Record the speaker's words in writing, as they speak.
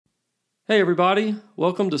Hey everybody,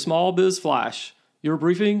 welcome to Small Biz Flash, your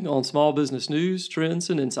briefing on small business news,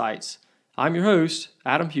 trends, and insights. I'm your host,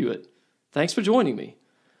 Adam Hewitt. Thanks for joining me.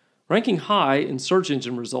 Ranking high in search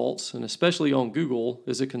engine results, and especially on Google,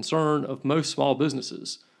 is a concern of most small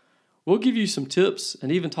businesses. We'll give you some tips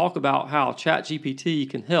and even talk about how ChatGPT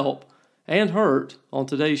can help and hurt on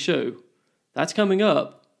today's show. That's coming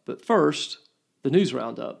up, but first, the news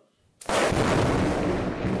roundup.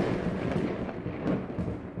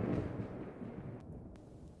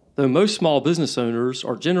 Though most small business owners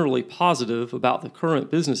are generally positive about the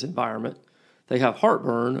current business environment, they have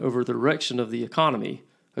heartburn over the direction of the economy,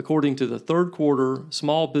 according to the third quarter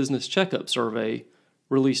Small Business Checkup Survey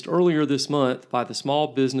released earlier this month by the Small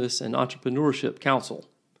Business and Entrepreneurship Council.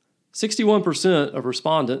 61% of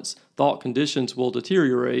respondents thought conditions will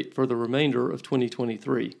deteriorate for the remainder of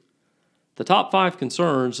 2023. The top 5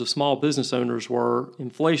 concerns of small business owners were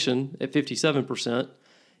inflation at 57%,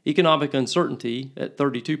 economic uncertainty at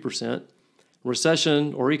 32%,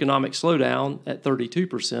 recession or economic slowdown at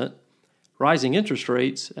 32%, rising interest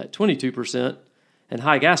rates at 22%, and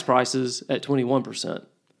high gas prices at 21%.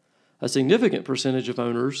 A significant percentage of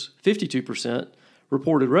owners, 52%,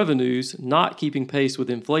 reported revenues not keeping pace with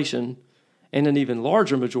inflation, and an even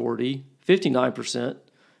larger majority, 59%,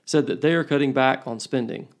 said that they are cutting back on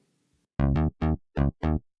spending.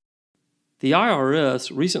 The IRS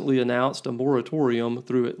recently announced a moratorium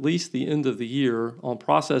through at least the end of the year on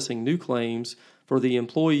processing new claims for the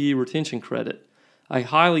Employee Retention Credit, a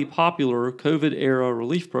highly popular COVID-era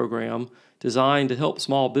relief program designed to help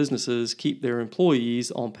small businesses keep their employees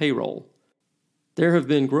on payroll. There have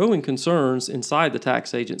been growing concerns inside the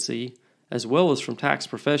tax agency, as well as from tax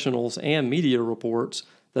professionals and media reports,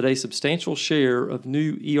 that a substantial share of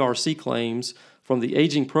new ERC claims from the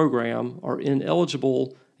aging program are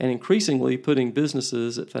ineligible and increasingly putting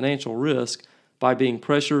businesses at financial risk by being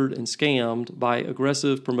pressured and scammed by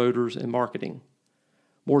aggressive promoters and marketing.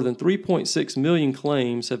 More than 3.6 million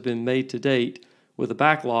claims have been made to date, with a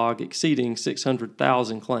backlog exceeding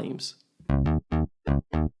 600,000 claims.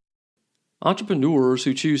 Entrepreneurs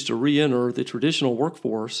who choose to re-enter the traditional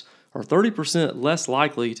workforce are 30% less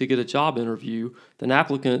likely to get a job interview than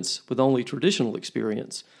applicants with only traditional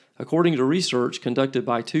experience, according to research conducted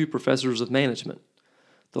by 2 professors of management.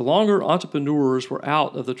 The longer entrepreneurs were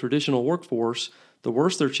out of the traditional workforce, the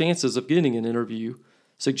worse their chances of getting an interview,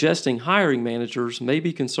 suggesting hiring managers may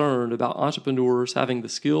be concerned about entrepreneurs having the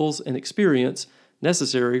skills and experience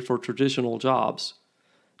necessary for traditional jobs.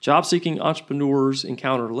 Job-seeking entrepreneurs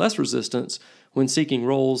encounter less resistance when seeking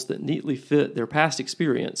roles that neatly fit their past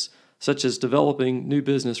experience, such as developing new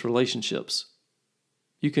business relationships.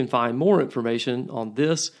 You can find more information on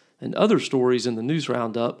this and other stories in the News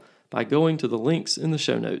Roundup by going to the links in the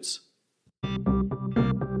show notes.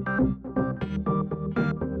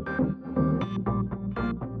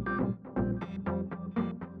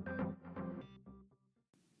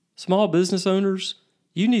 Small business owners,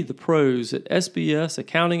 you need the pros at SBS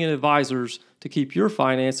Accounting and Advisors to keep your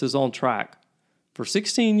finances on track. For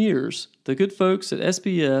 16 years, the good folks at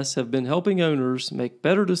SBS have been helping owners make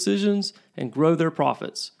better decisions and grow their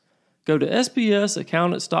profits. Go to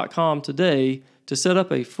sbsaccountants.com today to set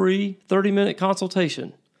up a free 30-minute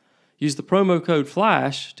consultation. Use the promo code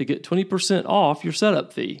FLASH to get 20% off your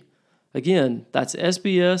setup fee. Again, that's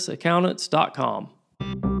sbsaccountants.com.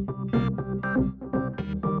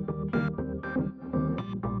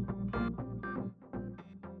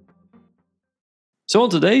 So on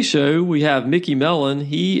today's show, we have Mellen.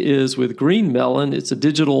 He is with GreenMellen. It's a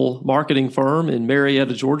digital marketing firm in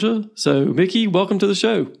Marietta, Georgia. So Mickey, welcome to the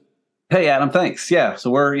show. Hey, Adam, thanks. Yeah, so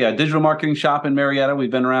we're a digital marketing shop in Marietta.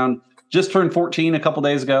 We've been around, just turned 14 a couple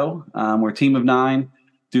days ago. We're a team of 9,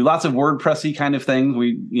 do lots of WordPressy kind of things.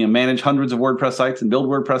 We manage hundreds of WordPress sites and build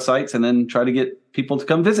WordPress sites, and then try to get people to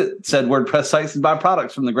come visit said WordPress sites and buy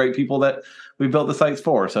products from the great people that we built the sites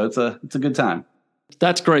for. So it's a good time.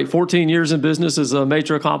 That's great. 14 years in business is a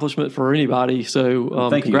major accomplishment for anybody. So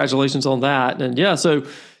congratulations on that. And yeah, so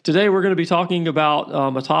today we're going to be talking about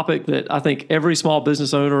a topic that I think every small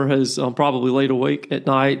business owner has probably laid awake at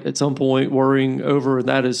night at some point worrying over, and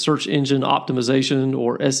that is search engine optimization,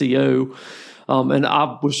 or SEO. And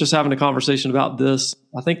I was just having a conversation about this,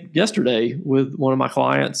 I think yesterday, with one of my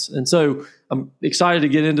clients. And so I'm excited to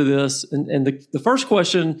get into this. And the first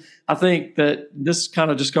question, I think that this kind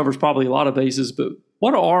of just covers probably a lot of bases, but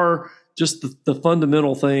what are just the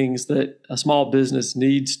fundamental things that a small business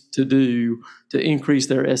needs to do to increase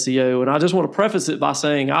their SEO. And I just want to preface it by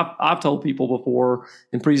saying I've told people before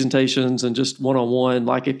in presentations and just one-on-one,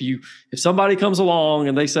 like if somebody comes along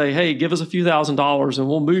and they say, hey, give us a few $1,000s and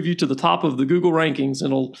we'll move you to the top of the Google rankings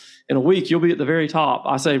in a week, you'll be at the very top.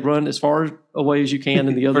 I say run as far away as you can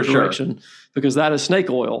in the other direction, because that is snake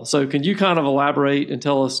oil. So can you kind of elaborate and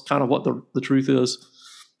tell us kind of what the truth is?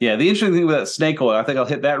 Yeah, the interesting thing with that snake oil, I think I'll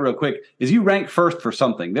hit that real quick, is you rank first for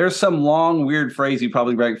something. There's some long, weird phrase you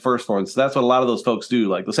probably rank first for. And so that's what a lot of those folks do.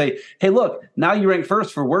 Like they'll say, hey, look, now you rank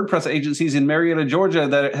first for WordPress agencies in Marietta, Georgia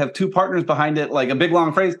that have 2 partners behind it, like a big,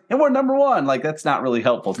 long phrase, and we're number 1. Like that's not really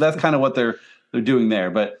helpful. So that's kind of what they're doing there.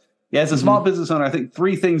 But yeah, as a small business owner, I think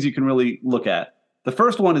 3 things you can really look at. The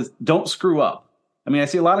first one is don't screw up. I mean, I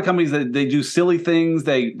see a lot of companies that they do silly things.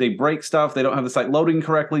 They break stuff. They don't have the site loading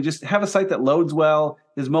correctly. Just have a site that loads well,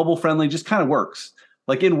 is mobile friendly, just kind of works.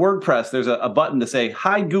 Like in WordPress, there's a button to say,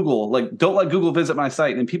 hide Google, like don't let Google visit my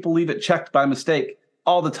site. And people leave it checked by mistake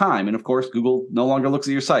all the time. And of course, Google no longer looks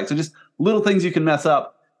at your site. So just little things you can mess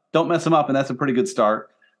up. Don't mess them up. And that's a pretty good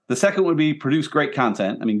start. The second would be produce great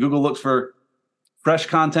content. I mean, Google looks for fresh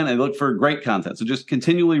content and they look for great content. So just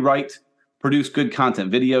continually produce good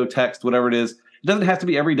content, video, text, whatever it is. It doesn't have to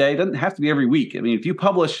be every day. It doesn't have to be every week. I mean, if you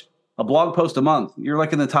publish a blog post a month, you're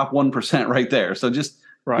like in the top 1% right there. So just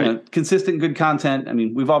consistent good content. I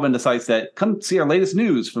mean, we've all been to sites that come see our latest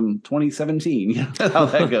news from 2017. You know how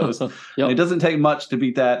that goes. It doesn't take much to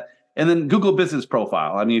beat that. And then Google Business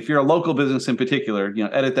Profile. I mean, if you're a local business in particular,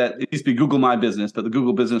 edit that. It used to be Google My Business, but the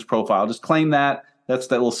Google Business Profile, just claim that. That's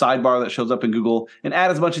that little sidebar that shows up in Google, and add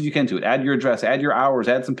as much as you can to it. Add your address, add your hours,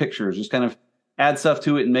 add some pictures, just kind of add stuff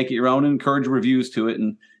to it and make it your own and encourage reviews to it.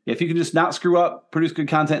 And if you can just not screw up, produce good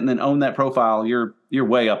content, and then own that profile, you're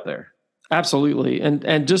way up there. Absolutely.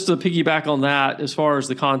 And just to piggyback on that, as far as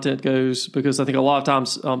the content goes, because I think a lot of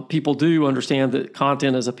times people do understand that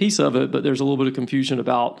content is a piece of it, but there's a little bit of confusion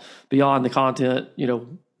about beyond the content,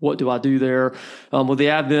 what do I do there? With the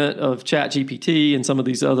advent of ChatGPT and some of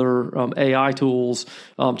these other AI tools,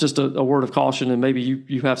 just a word of caution, and maybe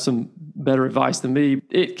you have some better advice than me.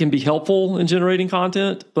 It can be helpful in generating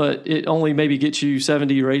content, but it only maybe gets you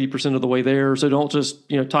 70 or 80% of the way there. So don't just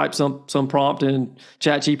type some prompt in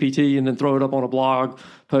ChatGPT and then throw it up on a blog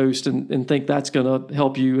post and think that's going to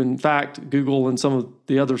help you. In fact, Google and some of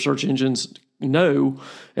the other search engines know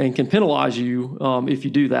and can penalize you if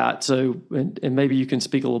you do that. So, and maybe you can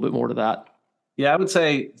speak a little bit more to that. Yeah, I would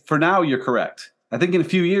say for now, you're correct. I think in a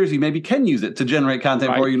few years, you maybe can use it to generate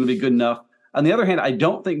content for you and be good enough. On the other hand, I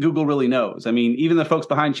don't think Google really knows. I mean, even the folks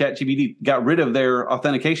behind ChatGPT got rid of their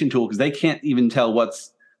authentication tool because they can't even tell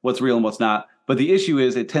what's real and what's not. But the issue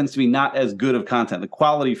is it tends to be not as good of content. The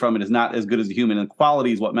quality from it is not as good as the human, and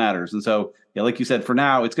quality is what matters. And so, yeah, like you said, for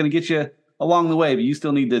now, it's going to get you along the way, but you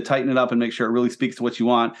still need to tighten it up and make sure it really speaks to what you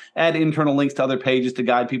want. Add internal links to other pages to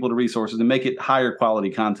guide people to resources and make it higher quality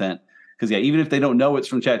content. Because, yeah, even if they don't know it's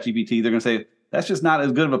from ChatGPT, they're going to say, that's just not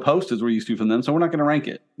as good of a post as we're used to from them, so we're not going to rank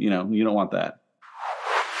it. You don't want that.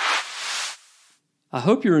 I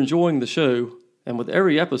hope you're enjoying the show, and with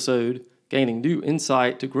every episode, gaining new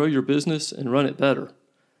insight to grow your business and run it better.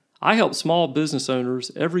 I help small business owners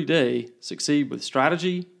every day succeed with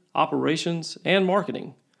strategy, operations, and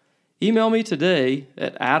marketing. Email me today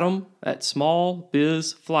at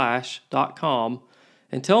adam@smallbizflash.com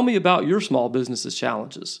and tell me about your small business's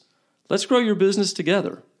challenges. Let's grow your business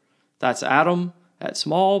together. That's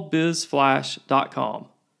adam@smallbizflash.com.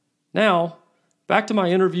 Now, back to my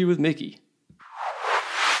interview with Mickey.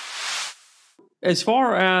 As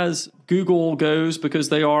far as Google goes, because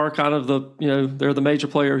they are kind of they're the major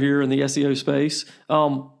player here in the SEO space,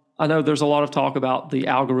 I know there's a lot of talk about the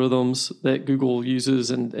algorithms that Google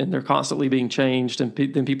uses, and they're constantly being changed, and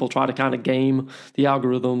then people try to kind of game the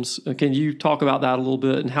algorithms. Can you talk about that a little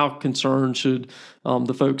bit, and how concerned should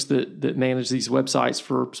the folks that manage these websites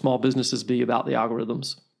for small businesses be about the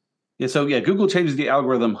algorithms? Yeah, Google changes the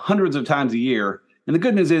algorithm hundreds of times a year. And the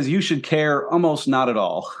good news is you should care almost not at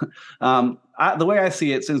all. The way I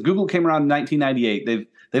see it, since Google came around in 1998,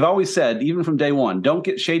 they've always said, even from day one, don't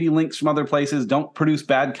get shady links from other places. Don't produce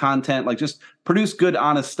bad content. Like, just produce good,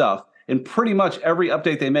 honest stuff. And pretty much every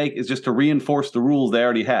update they make is just to reinforce the rules they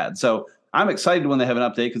already had. So I'm excited when they have an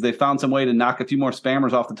update because they found some way to knock a few more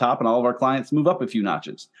spammers off the top and all of our clients move up a few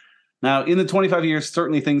notches. Now, in the 25 years,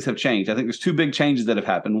 certainly things have changed. I think there's 2 big changes that have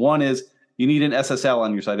happened. One is you need an SSL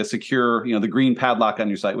on your site, a secure, the green padlock on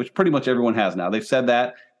your site, which pretty much everyone has now. They've said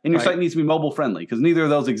that. And your site needs to be mobile friendly because neither of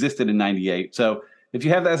those existed in 98. So if you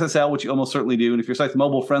have the SSL, which you almost certainly do, and if your site's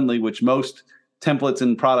mobile friendly, which most templates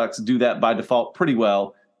and products do that by default pretty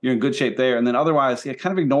well, you're in good shape there. And then otherwise,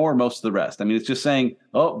 kind of ignore most of the rest. I mean, it's just saying,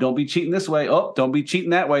 oh, don't be cheating this way. Oh, don't be cheating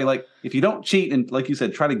that way. Like if you don't cheat and like you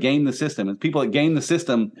said, try to game the system. And people that game the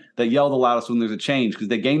system that yell the loudest when there's a change because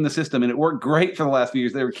they game the system and it worked great for the last few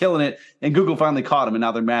years. They were killing it and Google finally caught them and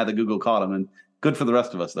now they're mad that Google caught them. And good for the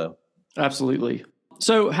rest of us though. Absolutely.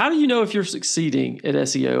 So how do you know if you're succeeding at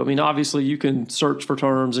SEO? I mean, obviously you can search for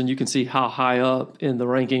terms and you can see how high up in the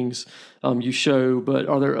rankings you show, but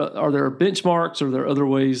are there benchmarks or are there other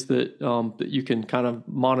ways that that you can kind of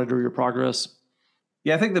monitor your progress?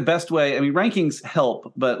 Yeah, I think the best way, I mean, rankings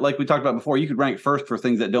help, but like we talked about before, you could rank first for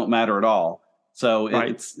things that don't matter at all. So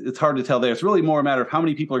it's hard to tell there. It's really more a matter of how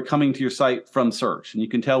many people are coming to your site from search. And you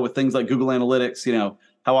can tell with things like Google Analytics,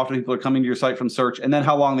 how often people are coming to your site from search and then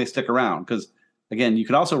how long they stick around. Because again, you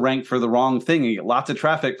can also rank for the wrong thing and you get lots of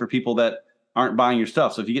traffic for people that aren't buying your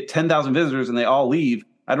stuff. So if you get 10,000 visitors and they all leave,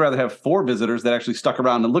 I'd rather have 4 visitors that actually stuck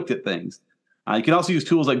around and looked at things. You can also use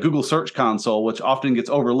tools like Google Search Console, which often gets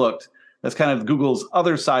overlooked. That's kind of Google's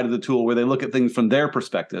other side of the tool where they look at things from their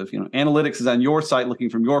perspective. Analytics is on your site looking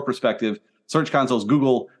from your perspective. Search Console is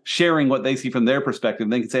Google sharing what they see from their perspective.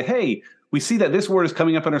 They can say, hey, we see that this word is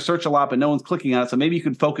coming up in our search a lot, but no one's clicking on it. So maybe you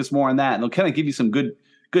could focus more on that. And they'll kind of give you some good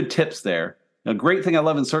tips there. A great thing I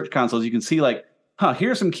love in Search Console is you can see like,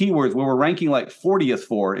 here's some keywords where we're ranking like 40th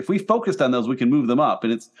for. If we focused on those, we can move them up.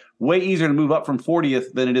 And it's way easier to move up from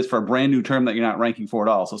 40th than it is for a brand new term that you're not ranking for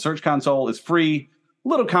at all. So Search Console is free, a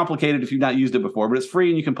little complicated if you've not used it before, but it's free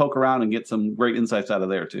and you can poke around and get some great insights out of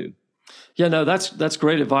there too. Yeah, no, that's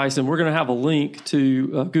great advice. And we're going to have a link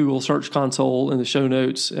to Google Search Console in the show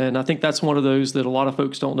notes. And I think that's one of those that a lot of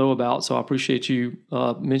folks don't know about. So I appreciate you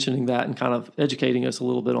mentioning that and kind of educating us a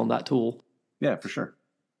little bit on that tool. Yeah, for sure.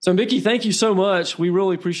 So, Mickey, thank you so much. We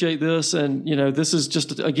really appreciate this. And, this is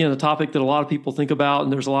just, again, a topic that a lot of people think about,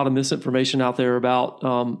 and there's a lot of misinformation out there about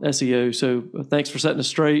SEO. So thanks for setting us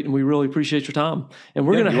straight, and we really appreciate your time. And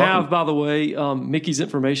we're going to have, by the way, Mickey's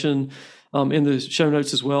information in the show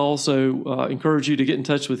notes as well. So encourage you to get in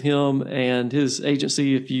touch with him and his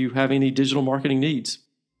agency if you have any digital marketing needs.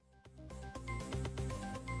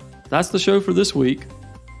 That's the show for this week.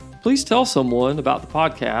 Please tell someone about the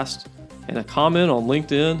podcast, and a comment on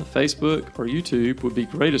LinkedIn, Facebook, or YouTube would be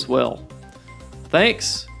great as well.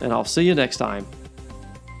 Thanks, and I'll see you next time.